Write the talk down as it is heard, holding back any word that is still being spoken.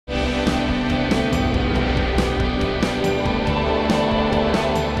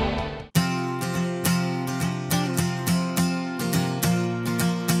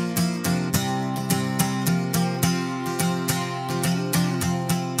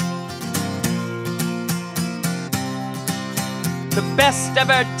The best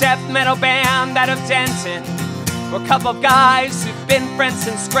ever death metal band out of Denton. We're a couple of guys who've been friends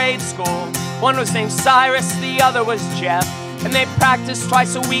since grade school. One was named Cyrus, the other was Jeff, and they practiced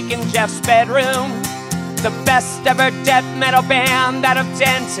twice a week in Jeff's bedroom. The best ever death metal band out of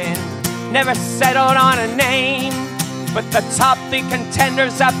Denton. Never settled on a name, but the top 3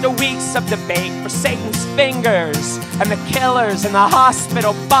 contenders after weeks of debate were Satan's Fingers and the Killers and the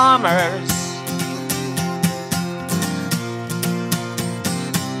Hospital Bombers.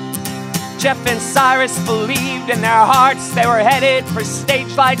 Jeff and Cyrus believed in their hearts they were headed for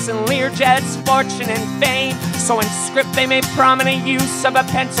stage lights and Learjets, fortune and fame. So in script they made prominent use of a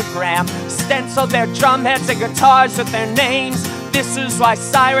pentagram, stenciled their drum heads and guitars with their names. This is why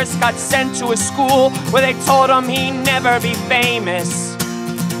Cyrus got sent to a school where they told him he'd never be famous.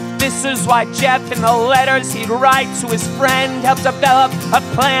 This is why Jeff, in the letters he'd write to his friend, helped develop a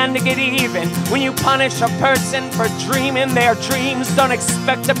plan to get even. When you punish a person for dreaming their dreams, don't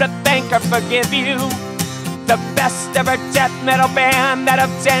expect them to thank or forgive you. The best ever death metal band out of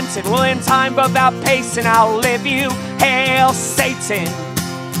Denton will in time both outpace and outlive you. Hail Satan!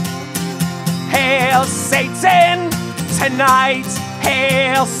 Hail Satan! Tonight,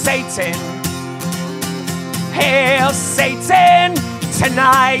 hail Satan! Hail Satan!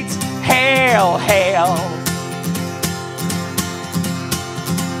 Tonight, hail, hail!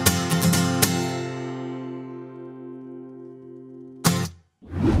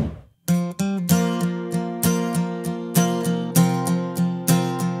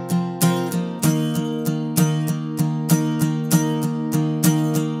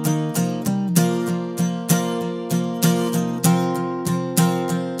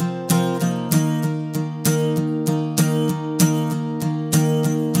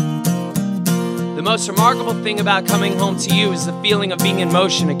 The most remarkable thing about coming home to you is the feeling of being in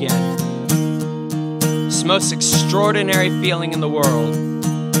motion again. It's the most extraordinary feeling in the world.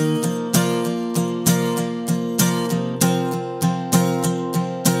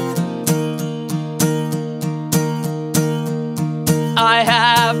 I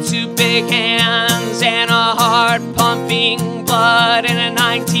have 2 big hands and a heart pumping blood in a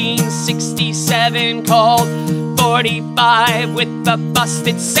 1967 Colt 45 with a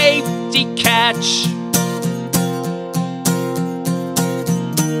busted safety catch.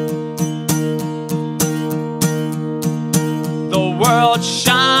 The world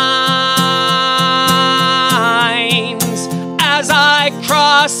shines as I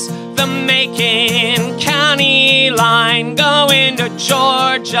cross the Macon County line going to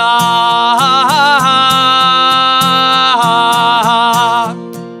Georgia.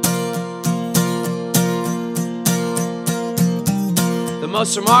 The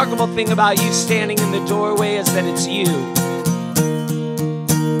most remarkable thing about you standing in the doorway is that it's you.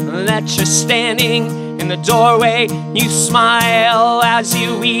 That you're standing in the doorway, you smile as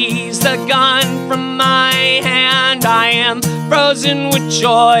you ease the gun from my hand. I am frozen with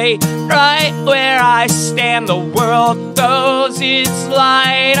joy right where I stand. The world throws its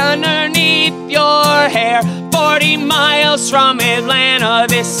light underneath your hair. 40 miles from Atlanta,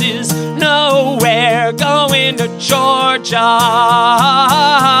 this is nowhere, going to Georgia.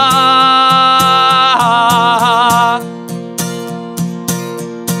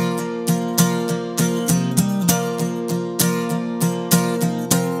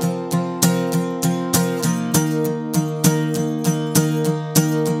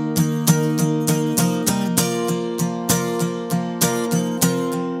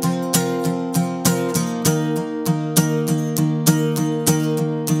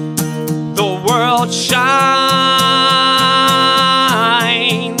 Shines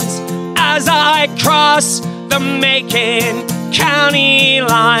as I cross the Macon County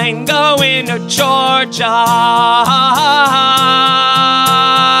line going to Georgia.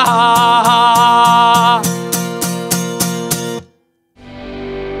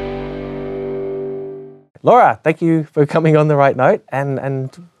 Laura, thank you for coming on The Right Note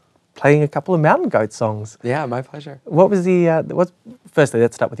and playing a couple of Mountain Goat songs. Yeah, my pleasure. What was the, firstly,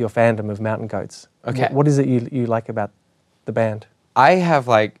 let's start with your fandom of Mountain Goats. Okay. What is it you like about the band? I have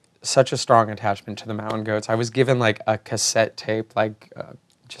like such a strong attachment to the Mountain Goats. I was given like a cassette tape, like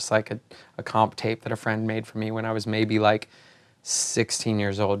just like a comp tape that a friend made for me when I was maybe like 16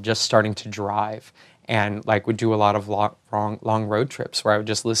 years old, just starting to drive. And like would do a lot of long road trips where I would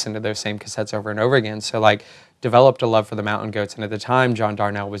just listen to those same cassettes over and over again. So like developed a love for the Mountain Goats. And at the time, John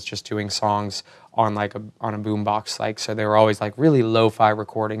Darnell was just doing songs on like on a boombox, like, so they were always like really lo-fi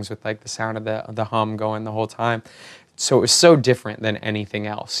recordings with like the sound of the hum going the whole time. So it was so different than anything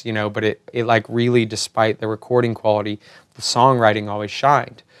else, you know, but it like really, despite the recording quality, the songwriting always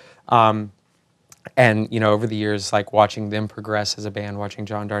shined. And, you know, over the years, like watching them progress as a band, watching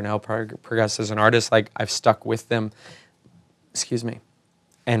John Darnell progress as an artist, like I've stuck with them, excuse me,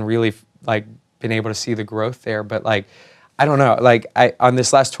 and really like been able to see the growth there. But like, I don't know, like on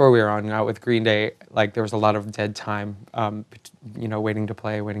this last tour we were on out with Green Day, like there was a lot of dead time, you know, waiting to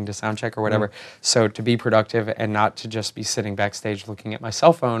play, waiting to sound check or whatever. So to be productive and not to just be sitting backstage looking at my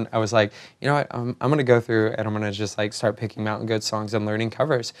cell phone, I was like, you know what, I'm going to go through and I'm going to just like start picking Mountain Goat songs and learning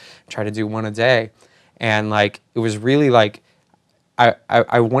covers, try to do one a day. And like, it was really like,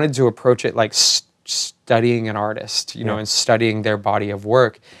 I wanted to approach it like studying an artist, you know, and studying their body of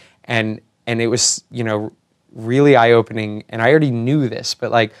work. And it was, you know, really eye-opening, and I already knew this,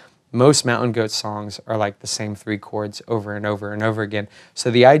 but like most Mountain Goat songs are like the same 3 chords over and over and over again. So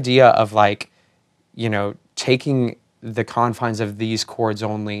the idea of like, you know, taking the confines of these chords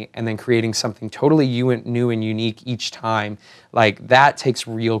only and then creating something totally new and unique each time, like that takes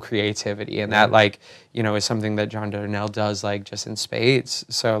real creativity, and that like, you know, is something that John Darnell does like just in spades.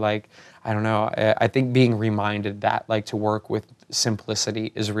 So like, I don't know, I think being reminded that like to work with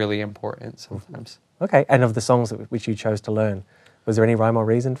simplicity is really important sometimes. Okay, and of the songs which you chose to learn, was there any rhyme or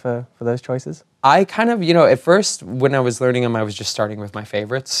reason for those choices? I kind of, you know, at first when I was learning them, I was just starting with my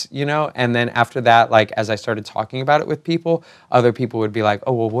favorites, you know, and then after that, like as I started talking about it with people, other people would be like,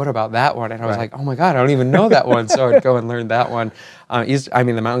 oh, well, what about that one? And I was like, oh my God, I don't even know that one. So I'd go and learn that one. I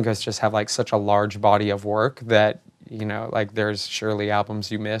mean, the Mountain Goats just have like such a large body of work that, you know, like there's surely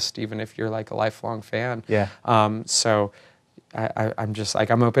albums you missed, even if you're like a lifelong fan. Yeah. So I'm just like,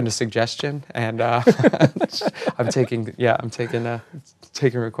 I'm open to suggestion, and I'm taking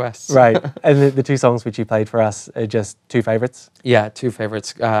requests. Right, and the 2 songs which you played for us are just 2 favorites? Yeah, 2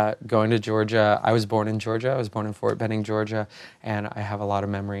 favorites. Going to Georgia. I was born in Georgia. I was born in Fort Benning, Georgia, and I have a lot of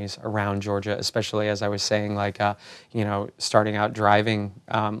memories around Georgia, especially as I was saying, like, you know, starting out driving,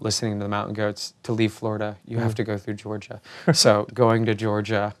 listening to the Mountain Goats. To leave Florida, you have to go through Georgia. So going to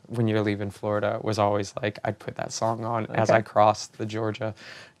Georgia when you're leaving Florida was always like, I'd put that song on as I crossed the Georgia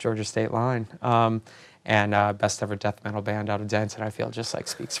state line. And best ever death metal band out of Denton, I feel just like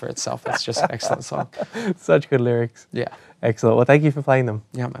speaks for itself. That's just an excellent song. Such good lyrics. Yeah. Excellent. Well, thank you for playing them.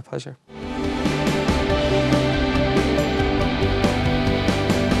 Yeah, my pleasure.